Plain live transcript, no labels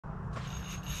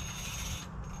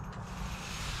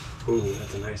Ooh,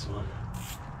 that's a nice one.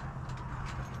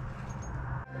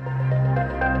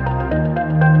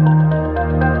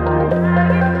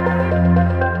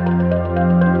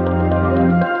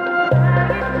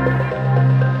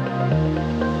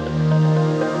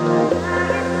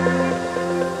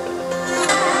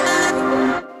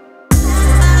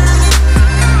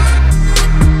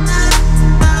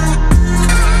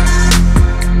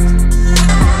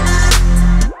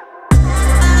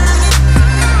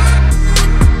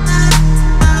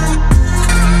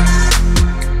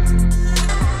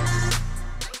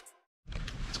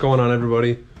 What's going on,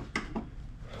 everybody?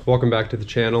 Welcome back to the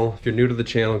channel. If you're new to the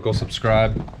channel, go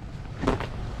subscribe.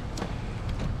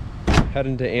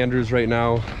 Heading to Andrews right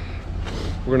now.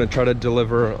 We're gonna try to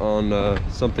deliver on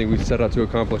something we set out to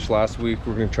accomplish last week.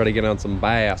 We're gonna try to get on some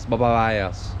bass.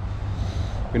 Bass.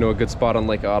 We know a good spot on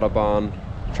Lake Audubon.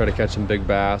 Try to catch some big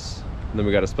bass. And then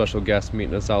we got a special guest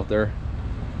meeting us out there.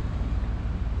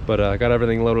 But I got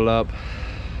everything loaded up.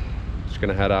 Just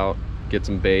gonna head out, get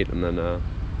some bait, and then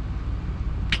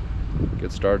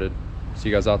get started. See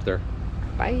you guys out there.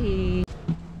 Bye.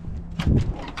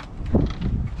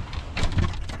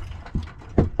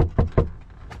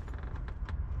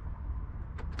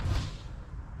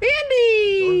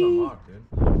 Andy! Door's unlocked,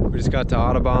 dude. We just got to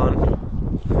Audubon.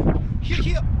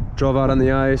 Drove out on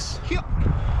the ice.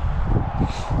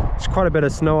 There's quite a bit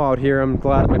of snow out here. I'm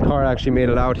glad my car actually made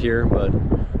it out here, but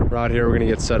we're out here. We're gonna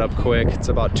get set up quick. It's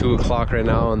about 2 o'clock right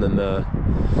now, and then we're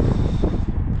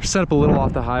set up a little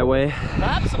off the highway.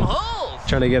 Pop some holes.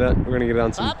 Trying to get it. We're gonna get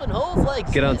on some. Popping holes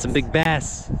like Get on some big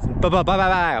bass.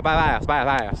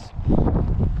 Bass.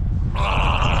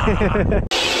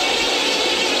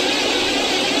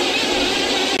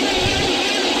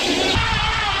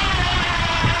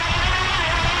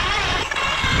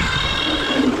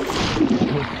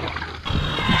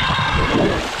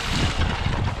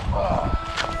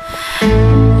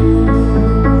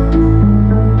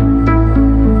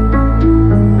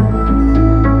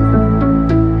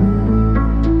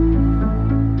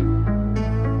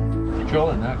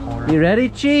 You ready,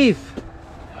 Chief?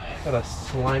 Got a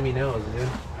slimy nose, dude.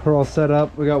 We're all set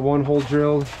up. We got one hole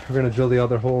drilled. We're gonna drill the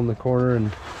other hole in the corner and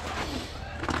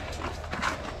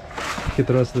get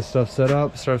the rest of the stuff set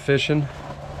up, start fishing.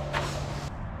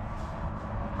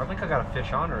 I think I got a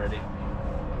fish on already.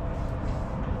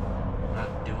 I'm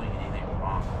not doing anything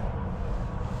wrong.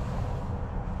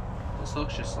 This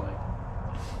looks just like.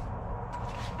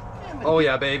 Oh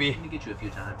yeah, baby. I'm gonna get you a few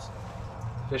times.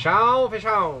 Fish on, fish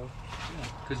on.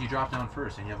 Because you drop down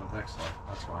first and you have a back slide.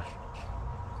 That's why.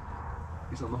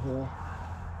 He's on the hole.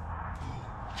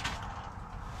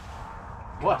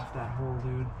 What? Get off that hole,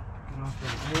 dude. Get off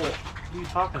that hole. What are you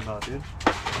talking about, dude? On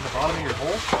the bottom of your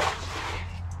hole?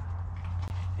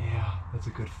 Yeah, that's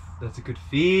a good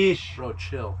fish. Bro,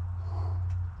 chill.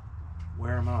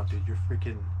 Wear him out, dude. You're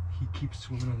freaking. He keeps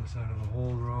swimming on the side of the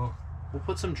hole, bro. We'll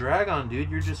put some drag on, dude.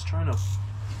 You're just trying to.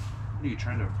 What are you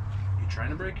trying to? You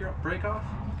trying to break off?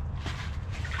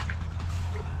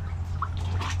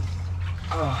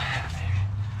 Oh,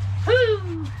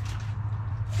 Woo!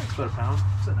 Thanks about a pound.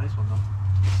 It's a nice one though.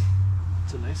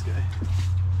 It's a nice guy.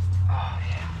 oh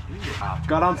yeah. You can get hopped.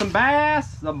 Got on some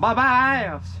bass. Some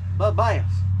bass. But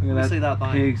bias. Look at Say that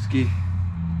line. pig ski.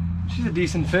 She's a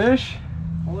decent fish.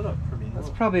 Hold it up for me. That's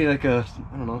probably like a,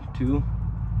 I don't know, 2.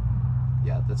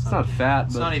 Yeah, that's It's not even, fat,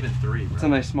 it's but not even 3, bro. it's a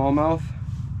nice smallmouth.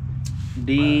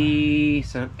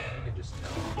 Decent. You can just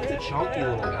tell. It's a chunky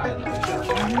little guy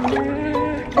though.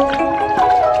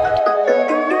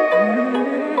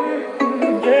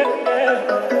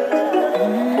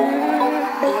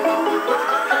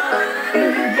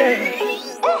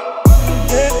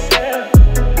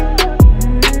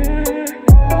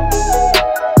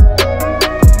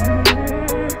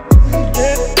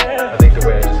 I think the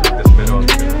way I just hooked this minnow is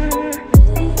gonna...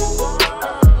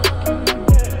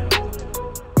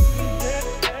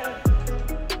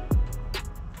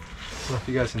 I don't know if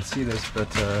you guys can see this,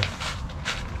 but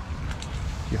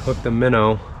you hook the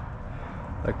minnow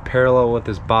like parallel with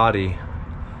his body,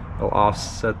 it'll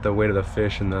offset the weight of the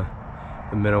fish and the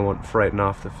minnow won't frighten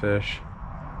off the fish.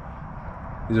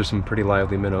 These are some pretty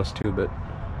lively minnows too, but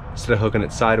instead of hooking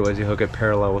it sideways, you hook it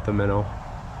parallel with the minnow.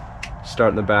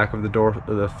 Start in the back of the door,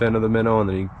 the fin of the minnow, and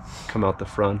then you come out the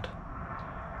front.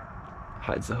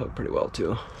 Hides the hook pretty well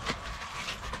too.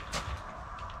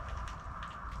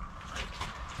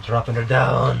 Dropping her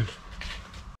down.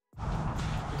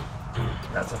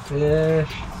 That's a fish.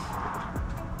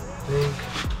 I think.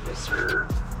 Yes, sir.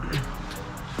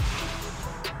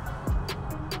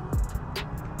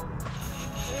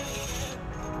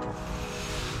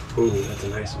 Ooh, that's a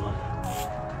nice one.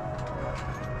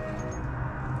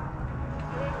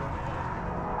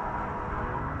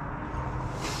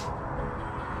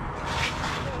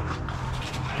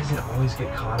 always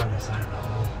get caught on the side of the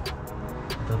hole.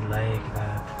 The leg,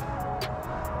 that.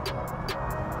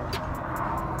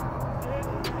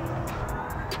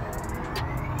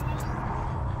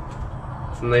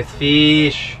 It's a nice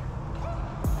fish.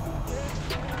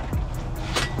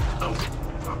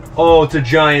 Oh, it's a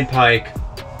giant pike.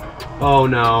 Oh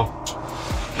no.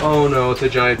 Oh no, it's a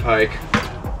giant pike.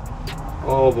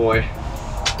 Oh boy.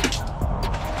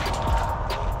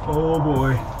 Oh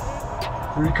boy.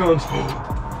 Here he comes.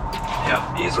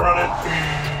 Yep, he's running.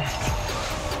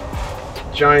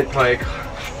 Giant pike.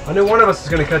 I knew one of us was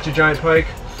gonna catch a giant pike.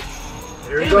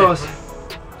 There he goes.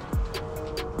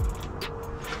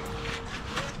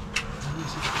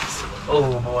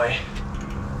 Oh boy.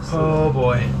 Oh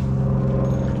boy.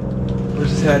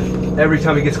 Where's his head? Every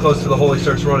time he gets close to the hole, he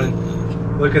starts running.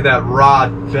 Look at that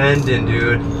rod bending,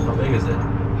 dude. How big is it?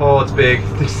 Oh, it's big.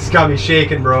 This has got me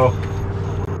shaking, bro. There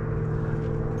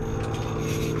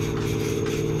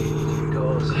he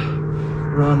goes.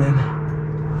 Running.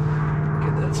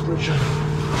 Get that split shot.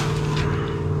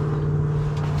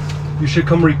 You should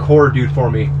come record, dude,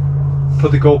 for me.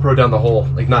 Put the GoPro down the hole.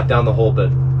 Like, not down the hole, but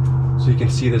so you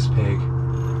can see this pig.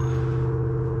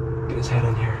 Get his head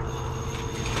in here.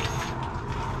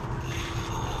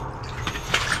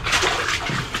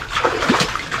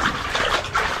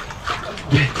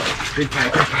 Big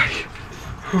pike, big pike.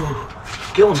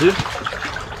 Kill him, dude.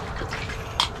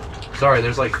 Sorry,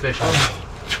 there's like fish on it.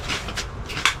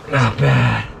 Not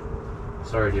bad.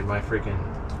 Sorry, dude, my freaking...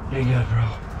 You're good, bro.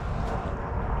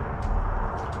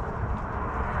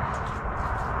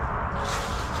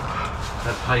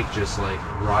 That pike just like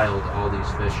riled all these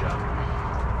fish up.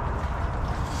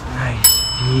 Nice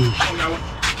fish.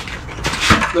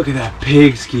 Look at that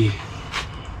pig ski.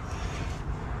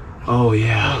 Oh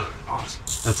yeah. Awesome.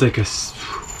 That's like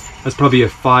that's probably a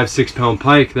 5-6 pound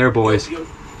pike there, boys. You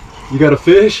got a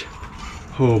fish?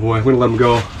 Oh boy, I'm gonna let him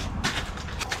go.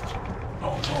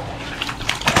 Oh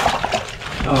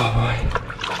boy.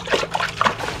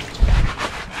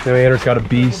 Now Andrew's got a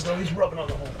beast. Oh, he's rubbing on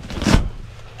the hole.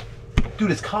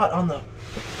 Dude, it's caught on the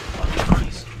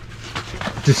ice.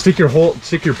 Just stick your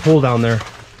pull down there.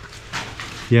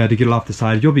 Yeah, to get it off the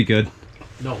side. You'll be good.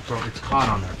 No, bro, it's caught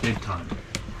on there big time.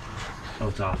 Oh,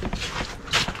 it's off.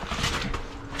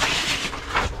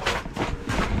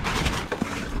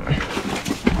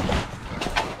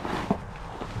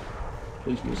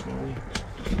 Please be a smallie.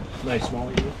 Nice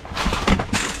smallie, dude.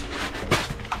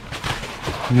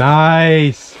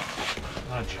 Nice.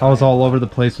 I was all over the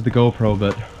place with the GoPro,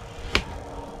 but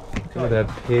look at that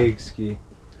pig ski.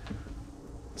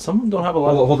 Some of them don't have a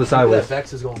lot of... Hold it sideways. That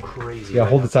Vex is going crazy. Yeah, right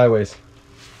hold now. it sideways.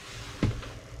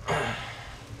 I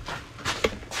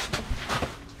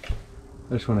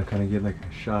just want to kind of get like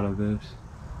a shot of this.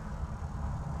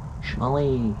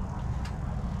 Smelly.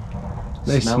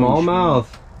 Nice Smelly smallmouth.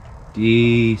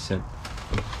 Decent.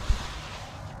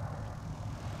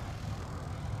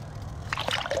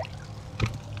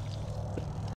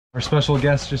 Our special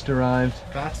guest just arrived.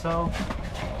 Fatso.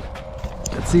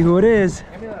 Let's see who it is.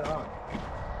 Give me that on.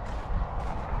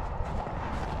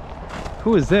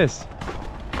 Who is this?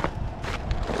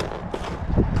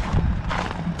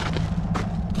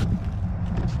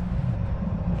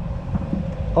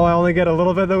 Oh, I only get a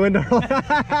little bit of the window.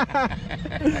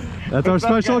 That's our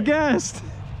special guest.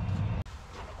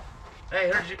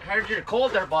 Hey, heard you're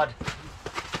cold there, bud.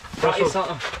 Brought you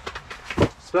something.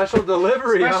 Special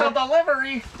delivery. Special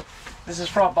delivery. This is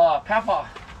from Papa.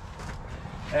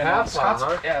 And, Papa, Scotts,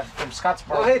 huh? Yeah, from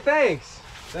Scottsboro. Oh, hey, thanks.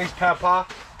 Thanks, Papa.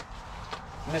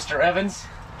 Mr. Evans.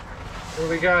 What do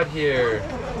we got here?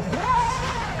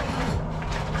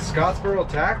 Scottsboro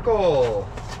tackle.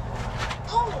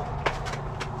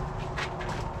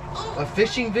 A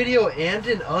fishing video and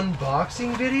an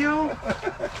unboxing video?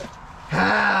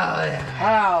 Hell yeah.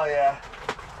 Hell yeah.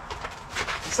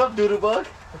 What's up, doodle bug?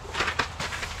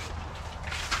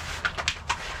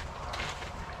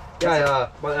 Yeah,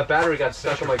 that battery got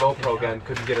stuck on my GoPro again.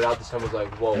 Couldn't get it out this time. I was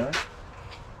like, whoa. Yeah.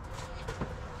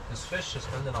 This fish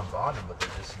just landed on bottom, but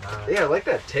they're just not. Yeah, I like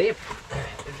that tape.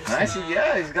 Nice,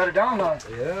 yeah, he's got it down on.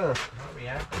 Yeah.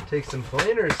 Take some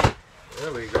planers.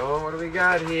 There we go. What do we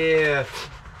got here?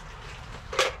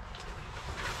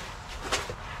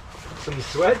 Some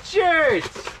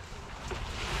sweatshirts.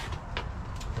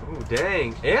 Oh,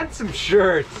 dang. And some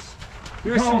shirts.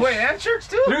 Oh, wait, and shirts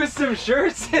too? There's some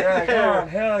shirts in Yeah, there. come on,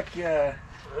 heck yeah.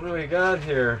 What do we got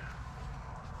here?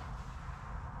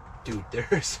 Dude,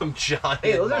 there's some giant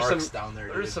Those are marks some down there,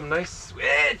 dude. There's some nice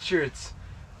sweatshirts.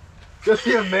 Got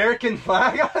the American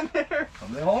flag on there.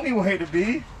 The only way to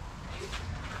be.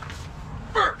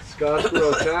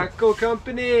 Scottsboro Tackle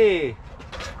Company.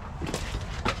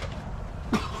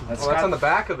 That's on the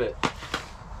back of it.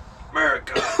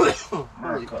 America.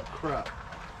 America. Crap.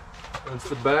 That's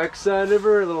the back side of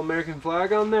her. A little American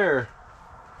flag on there.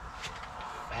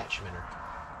 Fat schminner.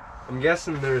 I'm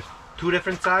guessing there's 2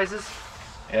 different sizes.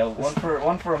 Yeah, one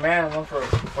for a man and one for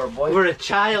a boy. We're a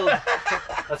child.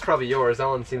 That's probably yours. That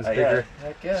one seems bigger. Yeah,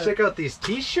 heck yeah. Check out these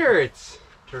t-shirts.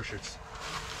 T-shirts.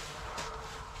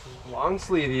 Long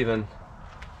sleeve even.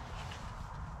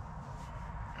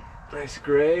 Nice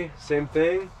gray. Same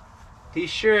thing.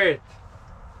 T-shirt.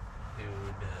 Dude.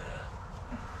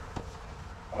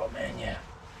 Oh man, yeah.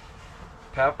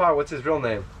 Papa, what's his real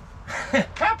name?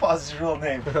 Papa's his real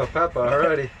name. Oh, Papa,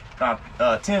 alrighty.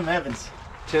 Tim Evans.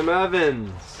 Tim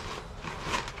Evans.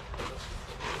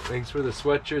 Thanks for the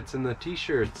sweatshirts and the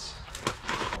t-shirts.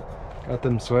 Got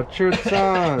them sweatshirts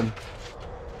on.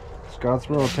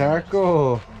 Scottsboro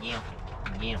Tackle. Yeah.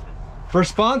 Yeah. For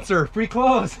sponsor, free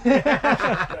clothes.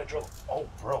 Oh,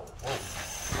 bro.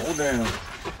 Whoa. Oh, damn.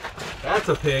 That's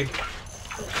a pig.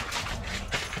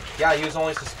 Yeah, he was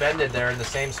only suspended there in the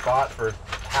same spot for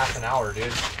half an hour,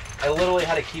 dude. I literally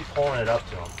had to keep pulling it up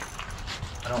to him.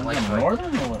 I don't like it.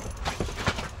 Northern or what?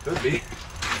 Could be.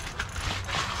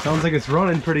 Sounds like it's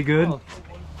running pretty good. Oh.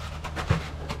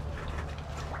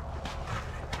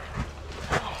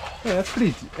 Yeah,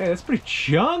 that's pretty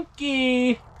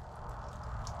chunky.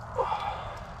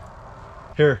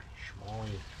 Here.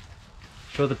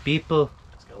 Show the people.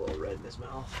 It's got a little red in his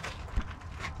mouth.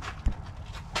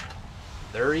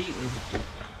 They're eating.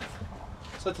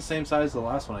 It's like the same size as the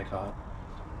last one I caught.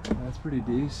 That's pretty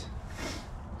decent.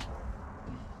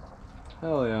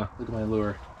 Hell yeah. Look at my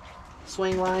lure.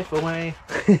 Swing life away.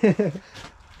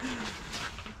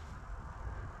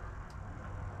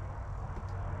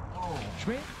 Oh,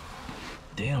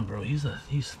 damn, bro, he's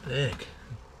thick.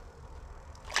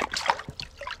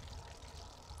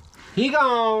 He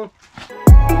gone.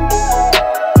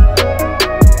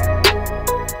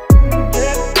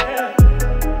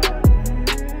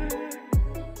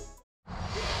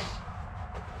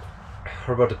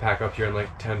 We're about to pack up here in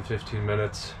like 10-15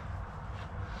 minutes.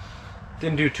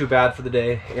 Didn't do too bad for the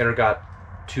day. Andrew got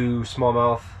 2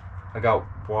 smallmouth. I got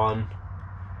 1.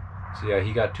 So yeah,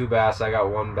 he got 2 bass. I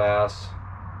got 1 bass.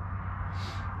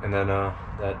 And then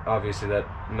that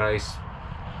nice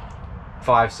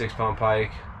 5-6 pound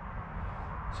pike.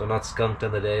 So not skunked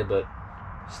on the day, but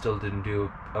still didn't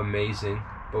do amazing.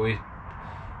 But we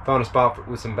found a spot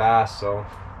with some bass, so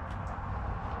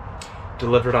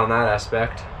delivered on that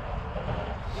aspect.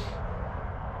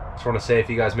 Just want to say, if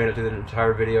you guys made it to the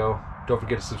entire video, don't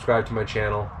forget to subscribe to my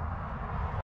channel.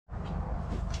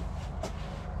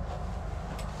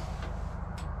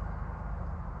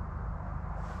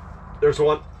 There's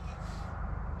one.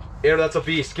 Aaron, that's a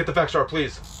beast. Get the Vecstar,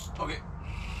 please. Okay.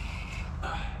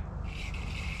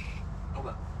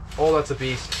 Oh, that's a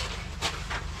beast.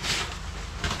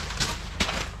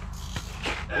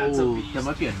 That's a beast. That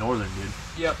might be a northern, dude.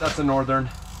 Yep, that's a northern.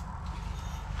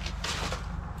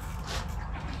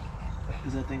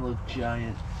 Does that thing look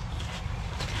giant?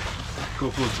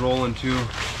 GoPro's rolling too.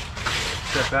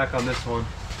 Step back on this one.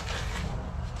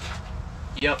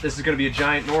 Yep, this is gonna be a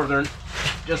giant northern.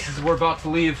 Just as we're about to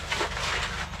leave.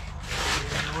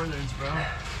 Northerns, bro.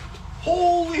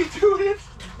 Holy dude, it's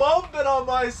bumping on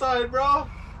my side, bro.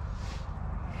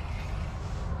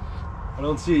 I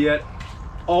don't see it yet.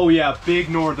 Oh yeah, big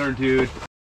northern, dude.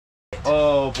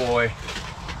 Oh boy. I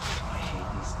hate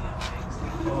these damn things,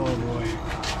 dude. Oh boy.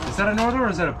 Is that a northern or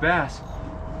is that a bass?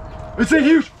 It's a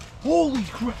huge. Holy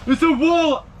crap! It's a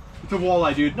wall. It's a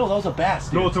walleye, dude. No, that was a bass,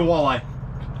 dude. No, it's a walleye.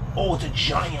 Oh, it's a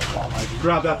giant walleye, dude.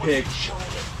 Grab that pig. It's giant.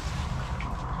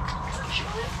 It's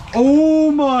giant. Oh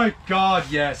my god,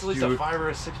 yes, At least dude. a 5 or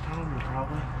a 6 pounder,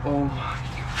 probably. Oh my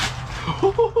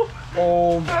god.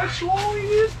 Oh my. That's Wally,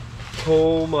 dude.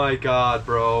 Oh my god,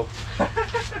 bro.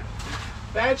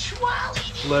 That's Wally.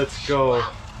 Let's go.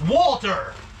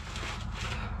 Walter.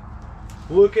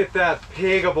 Look at that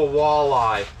pig of a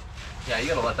walleye. Yeah, you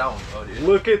gotta let that one go, dude.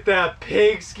 Look at that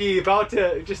pig ski about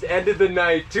to just ended the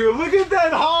night too. Look at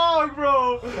that hog,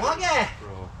 bro. Look at.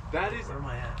 Bro, that is. Where am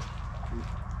I at?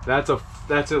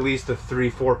 That's at least a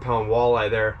 3-4 pound walleye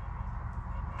there.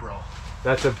 Bro.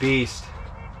 That's a beast.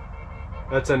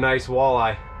 That's a nice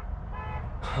walleye.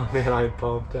 Oh man, I'm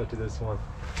pumped after this one.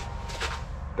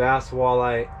 Bass,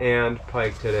 walleye, and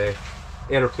pike today.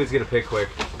 Andrew, please get a pic quick.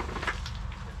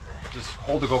 Just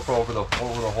hold the GoPro over the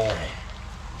hole.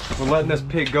 We're letting this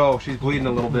pig go. She's bleeding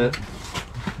a little bit.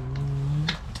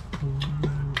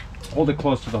 Hold it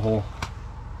close to the hole.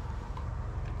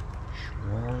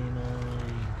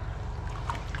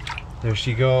 There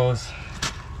she goes.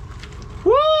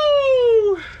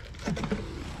 Woo!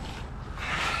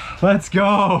 Let's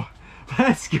go.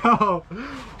 Let's go.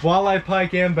 Walleye,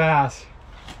 pike, and bass.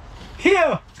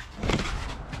 Here.